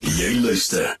Jy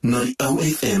luister na die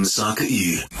OFM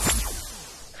Sakeuur.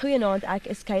 Goeienaand, ek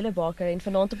is Keile Baker en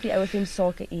vanaand op die OFM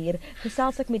Sakeuur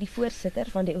gesels ek met die voorsitter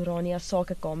van die Orania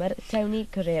Kamer,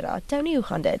 Correira. Tony, hoe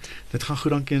gaan dit? Dit gaan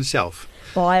goed, dankie en self.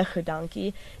 Baie goed,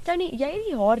 dankie. Tony, jy het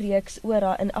die haarreeks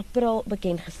ORA in April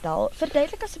bekendgestel.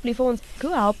 Verduidelik asseblief vir ons,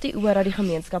 hoe help die ORA die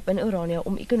gemeenskap in Orania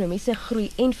om ekonomiese groei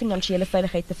en finansiële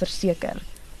veiligheid te verseker?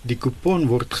 Die kupon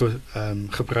word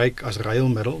gebruik as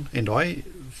ruilmiddel en daai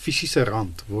fisiese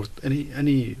rand word in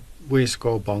die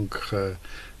OFM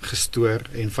gestoor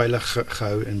en veilig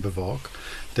gehou en bewaak.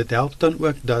 Dit help dan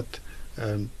ook dat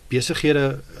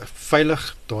besighede veilig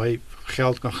daai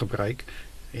geld kan gebruik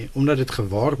en omdat dit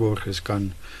gewaarborg is,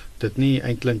 kan dit nie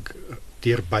eintlik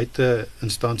deur buite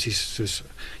instansies soos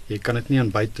jy kan dit nie aan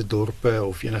buite dorpe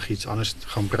of enigiets anders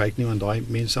gaan gebruik nie, want daai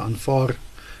mense aanvaar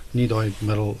nie daai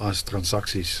middel as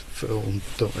transaksies om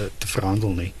te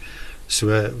verhandel nie. So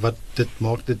wat dit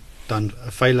maak dit dan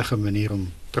 'n veilige manier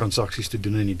om transaksies te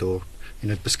doen in die dorp en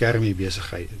dit beskerm die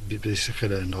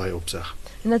besighede in daai opsig.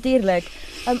 Natuurlik.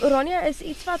 Orania is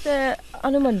iets wat 'n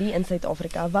anomalie in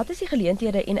Suid-Afrika. Wat is die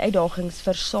geleenthede en uitdagings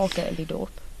vir sake in die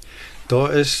dorp?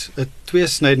 Daar is 'n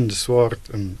tweesnydende swaard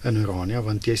in Orania,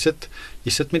 want jy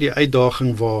sit met die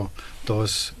uitdaging waar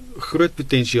daar's groot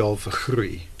potensiaal vir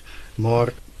groei,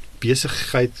 maar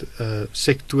besigheid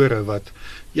sektore wat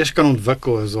eers kan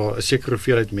ontwikkel as daar 'n sekere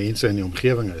hoeveelheid mense in die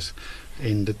omgewing is.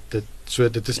 En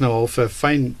dit is nou half 'n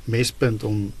fyn mespunt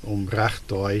om reg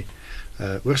daai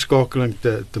oorskakeling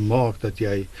te maak dat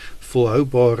jy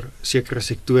volhoubaar sekere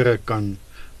sektore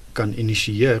kan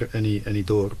initieer in die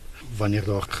dorp wanneer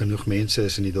daar genoeg mense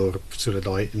is in die dorp sodat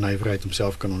daai nywerheid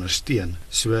homself kan ondersteun.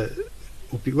 So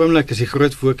op die oomblik is die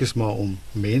groot fokus maar om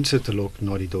mense te lok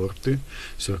na die dorp toe.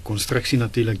 So konstruksie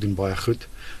natuurlik doen baie goed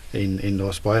en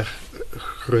daar's baie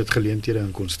groot geleenthede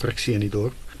in konstruksie in die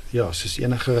dorp. Ja, soos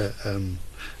enige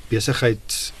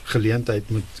besigheidsgeleentheid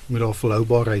moet daar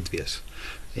volhoubaarheid wees.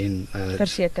 En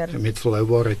verseker. Met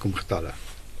volhoubaarheid kom getalle.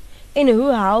 En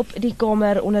hoe help die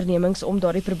Kamer ondernemings om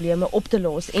daardie probleme op te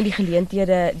los en die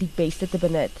geleenthede die beste te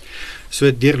benut?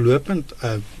 So deurlopend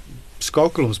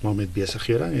skakel ons maar met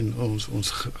besighede en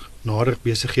ons nader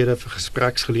besighede vir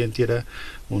gespreksgeleenthede.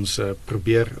 Ons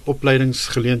probeer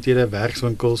opleidingsgeleenthede,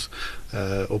 werkswinkels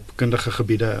op kundige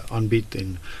gebiede aanbied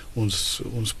en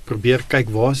ons probeer kyk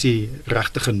waar is die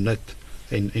regte nut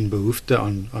en behoefte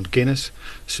aan kennis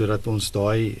sodat ons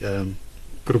daai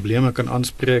probleme kan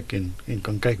aanspreek en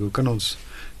kan kyk hoe kan ons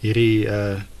hierdie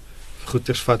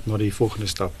goeders vat na die volgende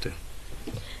stap toe.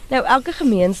 Nou, elke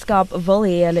gemeenskap wil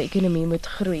hê hulle ekonomie moet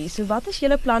groei. So wat is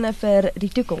julle planne vir die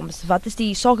toekoms? Wat is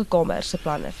die Sakekamer se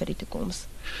planne vir die toekoms?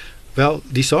 Wel,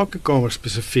 die Sakekamer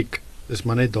spesifiek is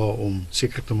maar net daar om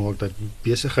seker te maak dat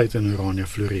besigheid in Orania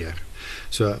floreer.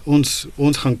 So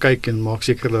ons gaan kyk en maak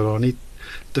seker dat daar nie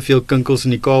te veel kinkels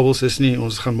in die kabels is nie.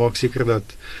 Ons gaan maak seker dat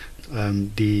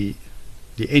die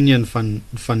engine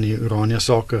van die Orania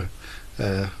sake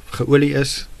geolie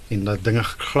is en dat dinge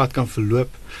glad kan verloop.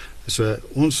 So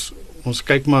ons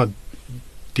kyk maar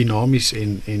dinamies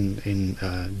en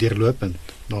deurlopend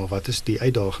na wat is die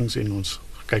uitdagings en ons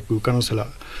kyk hoe kan ons hulle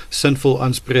sinvol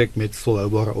aanspreek met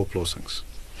volhoubare oplossings.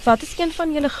 Wat is een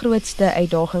van julle grootste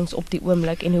uitdagings op die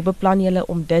oomblik en hoe beplan julle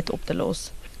om dit op te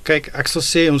los? Kyk, ek sal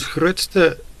sê ons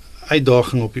grootste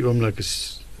uitdaging op die oomblik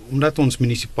is omdat ons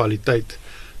munisipaliteit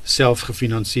self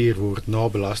gefinansier word na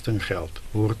belastinggeld,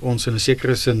 word ons in 'n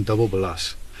sekere sin dubbel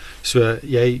belas. So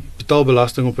jy betaal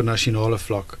belasting op 'n nasionale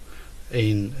vlak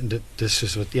en dit is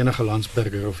soos wat enige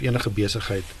landsburger of enige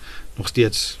besigheid nog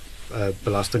steeds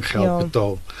belastinggeld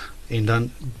betaal. En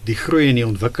dan die groei en die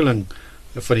ontwikkeling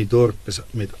van die dorp is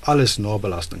met alles na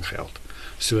belastinggeld.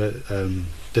 So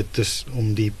dit is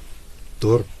om die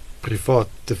dorp privaat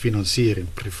te finansier en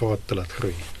privaat te laat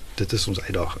groei. Dit is ons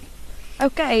uitdaging.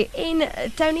 Okay, en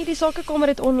Tony, die Sakekamer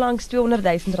het onlangs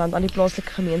R200,000 aan die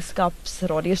plaaslike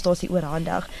gemeenskapsradiostasie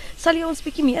oorhandig. Sal jy ons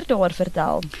bietjie meer daaroor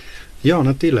vertel? Ja,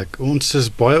 natuurlik. Ons is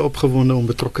baie opgewonde om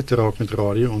betrokke te raak met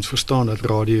radio. Ons verstaan dat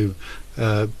radio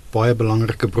baie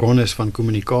belangrike bron is van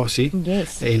kommunikasie.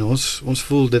 Yes. En ons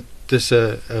voel dit is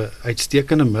 'n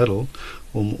uitstekende middel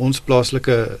om ons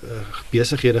plaaslike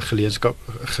besighede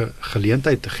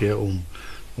geleentheid te gee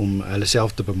om hulle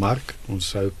self te bemark.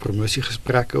 Ons hou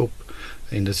promosiegesprekke op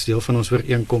en dit is deel van ons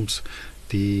ooreenkoms.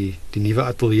 Die nuwe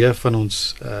ateljee van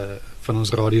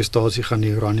ons radiostasie gaan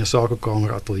die Orania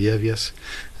Sakekamer ateljee wees.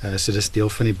 So dis deel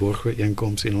van die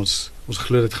borgooreenkoms en ons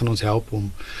glo dit gaan ons help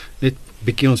om net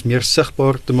bietjie ons meer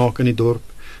sigbaar te maak in die dorp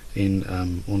en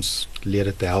ons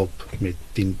lede te help met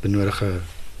die benodigde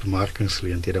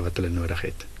bemarkingsgeleenthede wat hulle nodig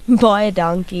het. Baie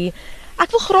dankie. Ek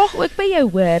wil graag ook by jou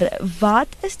hoor,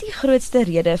 wat is die grootste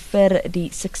rede vir die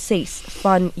sukses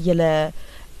van julle,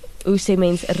 hoe sê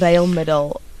mens,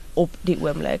 ruilmiddel op die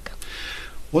oomblik?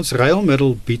 Ons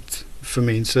ruilmiddel bied vir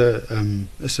mense 'n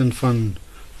sin van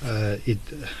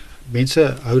mense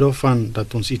hou daarvan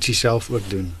dat ons ietsie self ook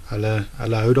doen. Hulle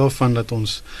hou daarvan dat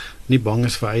ons nie bang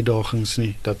is vir uitdagings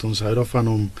nie, dat ons hou daarvan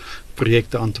om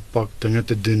projekte aan te pak, dinge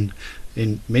te doen.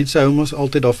 En mense hou ons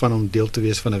altyd daarvan om deel te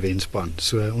wees van 'n wenspan.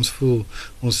 So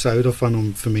ons hou daarvan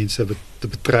om vir mense te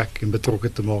betrek en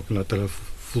betrokke te maak en dat hulle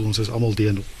voel ons is almal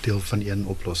deel van een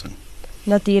oplossing.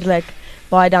 Natuurlik.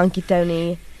 Baie dankie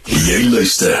Tony. Jy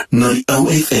luister na die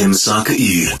OFM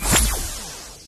Sakeuur.